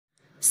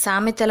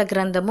సామెతల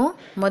గ్రంథము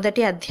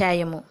మొదటి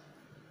అధ్యాయము.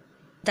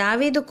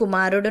 దావీదు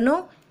కుమారుడును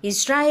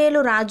ఇశ్రాయేలు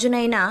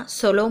రాజునైన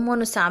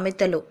సొలొమోను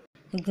సామెతలు.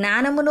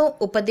 జ్ఞానమును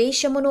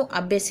ఉపదేశమును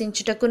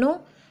అభ్యసించుటకును,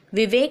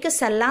 వివేక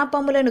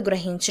సల్లాపములను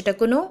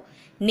గ్రహించుటకును,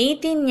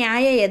 నీతి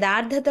న్యాయ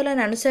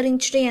యథార్థతలను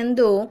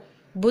అనుసరించుటయందు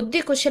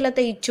బుద్ధి కుశలత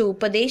ఇచ్చు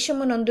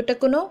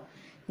ఉపదేశమునొందుటకును,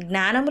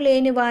 జ్ఞానము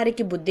లేని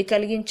వారికి బుద్ధి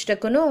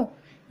కలిగించుటకును,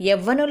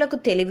 యవ్వనులకు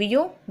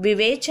తెలివియు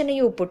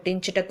వివేచనయు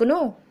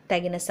పుట్టించుటకును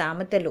తగిన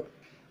సామెతలు.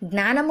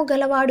 జ్ఞానము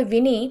గలవాడు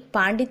విని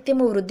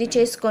పాండిత్యము వృద్ధి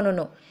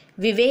చేసుకొనును,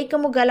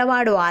 వివేకము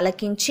గలవాడు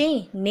ఆలకించి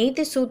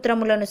నీతి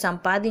సూత్రములను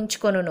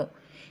సంపాదించుకొనును.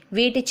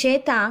 వీటి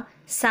చేత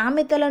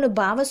సామెతలను,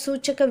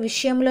 భావసూచక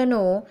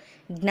విషయములను,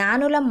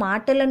 జ్ఞానుల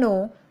మాటలను,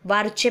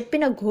 వారు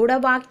చెప్పిన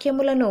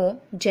గూఢవాక్యములను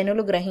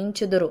జనులు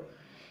గ్రహించుదురు.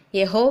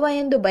 యెహోవా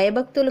యందు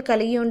భయభక్తులు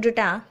కలిగి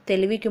ఉండుట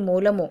తెలివికి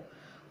మూలము.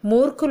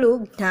 మూర్ఖులు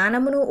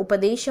జ్ఞానమును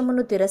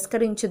ఉపదేశమును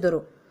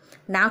తిరస్కరించుదురు.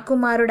 నా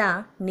కుమారుడా,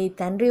 నీ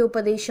తండ్రి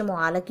ఉపదేశము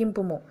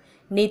ఆలకింపుము,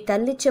 నీ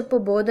తల్లి చెప్పు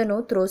బోధను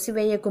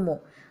త్రోసివేయకుము.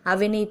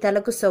 అవి నీ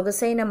తలకు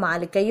సొగసైన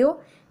మాలికయు,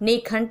 నీ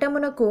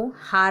కంఠమునకు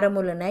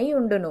హారములనై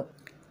ఉండును.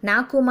 నా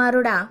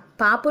కుమారుడా,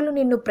 పాపులు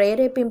నిన్ను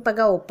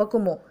ప్రేరేపింపగా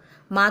ఒప్పకుము.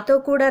 మాతో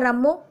కూడా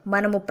రమ్ము,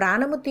 మనము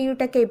ప్రాణము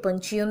తీయుటకై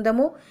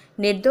పొంచియుందము,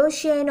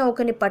 నిర్దోషి అయిన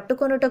ఒకని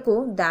పట్టుకొనుటకు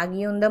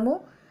దాగియుందము.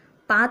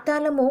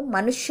 పాతాళము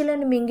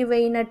మనుష్యులను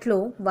మింగివేయినట్లు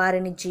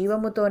వారిని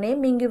జీవముతోనే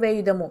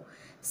మింగివేయుదము.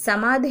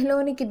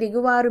 సమాధిలోనికి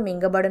దిగువారు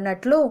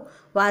మింగబడినట్లు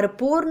వారు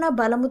పూర్ణ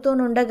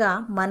బలముతోనుండగా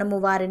మనము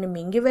వారిని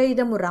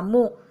మింగివేయుదము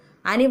రమ్ము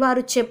అని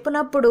వారు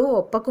చెప్పునప్పుడు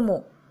ఒప్పకుము.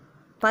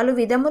 పలు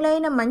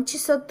విధములైన మంచి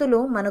సొత్తులు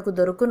మనకు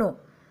దొరుకును.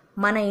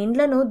 మన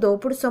ఇండ్లను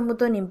దోపుడు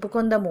సొమ్ముతో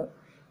నింపుకొందము.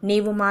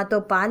 నీవు మాతో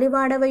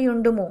పాలివాడవై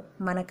ఉండుము,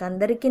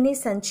 మనకందరికీ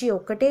సంచి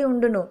ఒక్కటే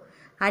ఉండును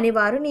అని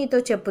వారు నీతో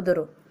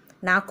చెప్పుదురు.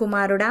 నా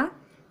కుమారుడా,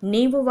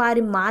 నీవు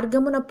వారి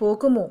మార్గమున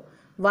పోకుము,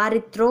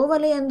 వారి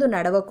త్రోవలయందు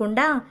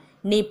నడవకుండా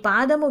నీ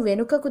పాదము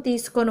వెనుకకు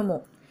తీసుకొనుము.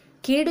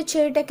 కీడు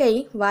చేయుటకై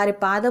వారి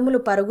పాదములు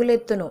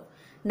పరుగులెత్తును,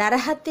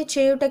 నరహత్య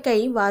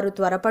చేయుటకై వారు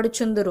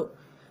త్వరపడుచుందురు.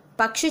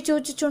 పక్షి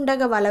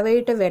చూచుచుండగా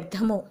వలవేయుట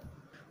వ్యర్థము.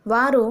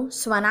 వారు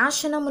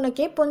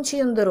స్వనాశనమునకే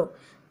పొంచియుందురు,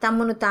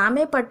 తమ్మును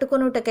తామే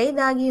పట్టుకొనుటకై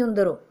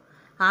దాగియుందురు.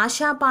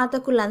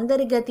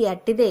 ఆశాపాతకులందరి గతి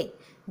అట్టిదే,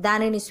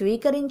 దానిని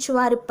స్వీకరించు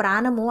వారి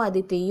ప్రాణము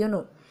అది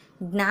తీయును.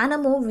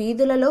 జ్ఞానము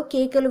వీధులలో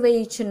కేకలు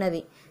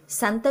వేయుచున్నది,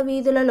 సంత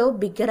వీధులలో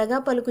బిగ్గరగా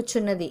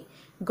పలుకుచున్నది.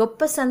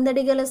 గొప్ప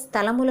సందడిగల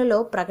స్థలములలో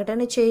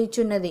ప్రకటన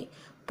చేయుచున్నది.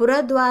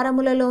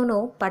 పురద్వారములలోనూ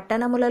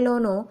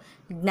పట్టణములలోనూ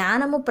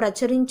జ్ఞానము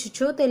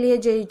ప్రచురించుచు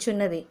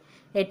తెలియజేయుచున్నది.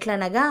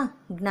 ఎట్లనగా,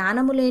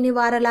 జ్ఞానము లేని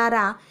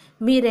వారలారా,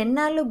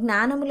 మీరెన్నాళ్ళు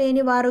జ్ఞానము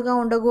లేని వారుగా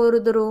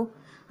ఉండగోరుదురు?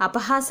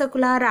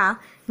 అపహాసకులారా,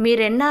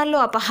 మీరెన్నాళ్ళు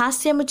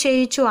అపహాస్యము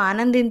చేయుచు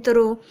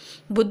ఆనందింతురు?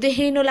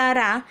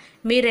 బుద్ధిహీనులారా,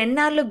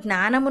 మీరెన్నాళ్ళు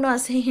జ్ఞానమును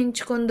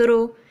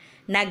అసహ్యించుకొందురు?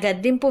 నా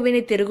గద్దింపు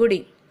విని తిరుగుడి,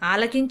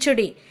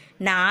 ఆలకించుడి.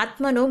 నా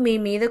ఆత్మను మీ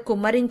మీద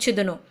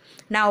కుమ్మరించుదును,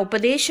 నా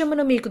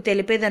ఉపదేశమును మీకు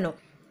తెలిపెదను.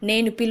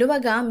 నేను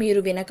పిలువగా మీరు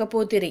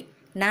వినకపోతిరి,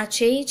 నా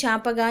చేయి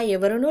చాపగా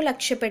ఎవరునూ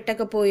లక్ష్య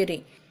పెట్టకపోయిరి.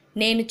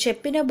 నేను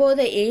చెప్పిన బోధ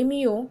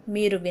ఏమియో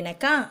మీరు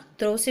వినక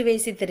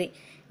త్రోసివేసితిరి.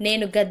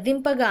 నేను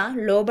గద్దింపగా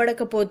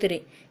లోబడకపోతిరి.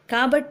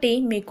 కాబట్టి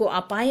మీకు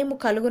అపాయము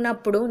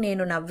కలుగునప్పుడు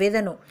నేను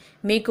నవ్వెదను,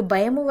 మీకు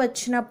భయము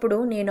వచ్చినప్పుడు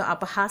నేను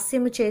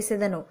అపహాస్యము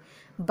చేసేదను.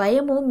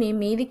 భయము మీ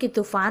మీదికి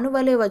తుఫాను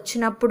వలె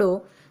వచ్చినప్పుడు,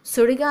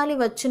 సుడిగాలి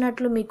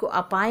వచ్చినట్లు మీకు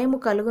అపాయము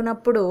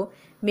కలుగునప్పుడు,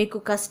 మీకు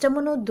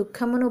కష్టమును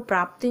దుఃఖమును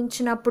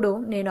ప్రాప్తించినప్పుడు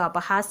నేను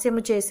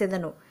అపహాస్యము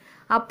చేసేదను.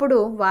 అప్పుడు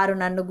వారు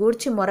నన్ను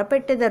గూర్చి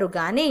మొరపెట్టెదరు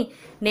గాని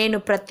నేను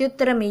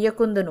ప్రత్యుత్తరం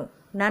ఇయ్యకుందును.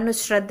 నన్ను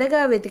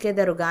శ్రద్ధగా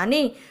వెతికెదరు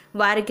గాని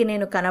వారికి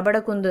నేను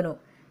కనబడకుందును.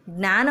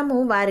 జ్ఞానము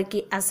వారికి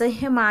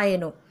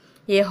అసహ్యమాయెను.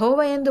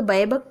 యెహోవా యందు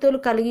భయభక్తులు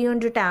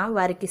కలిగియుండుట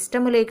వారికి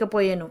ఇష్టము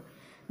లేకపోయెను.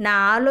 నా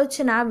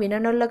ఆలోచన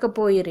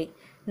విననొల్లకపోయిరి,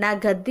 నా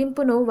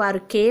గద్దింపును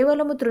వారు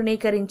కేవలము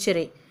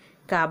తృణీకరించిరి.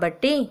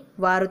 కాబట్టి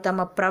వారు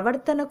తమ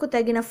ప్రవర్తనకు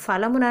తగిన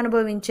ఫలమును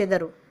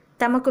అనుభవించెదరు.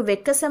 తమకు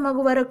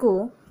వెక్కసమగు వరకు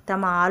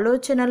తమ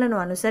ఆలోచనలను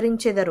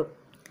అనుసరించెదరు.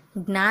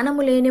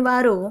 జ్ఞానము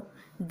లేనివారు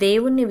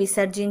దేవుణ్ణి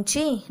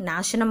విసర్జించి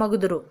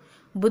నాశనమగుదురు.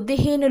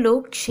 బుద్ధిహీనులు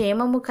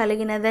క్షేమము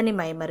కలిగినదని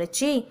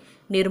మైమరచి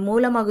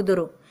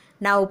నిర్మూలమగుదురు.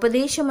 నా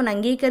ఉపదేశమును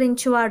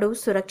అంగీకరించువాడు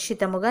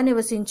సురక్షితముగా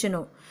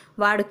నివసించును.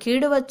 వాడు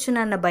కీడు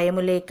వచ్చునన్న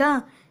భయము లేక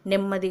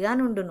నెమ్మదిగా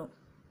నుండును.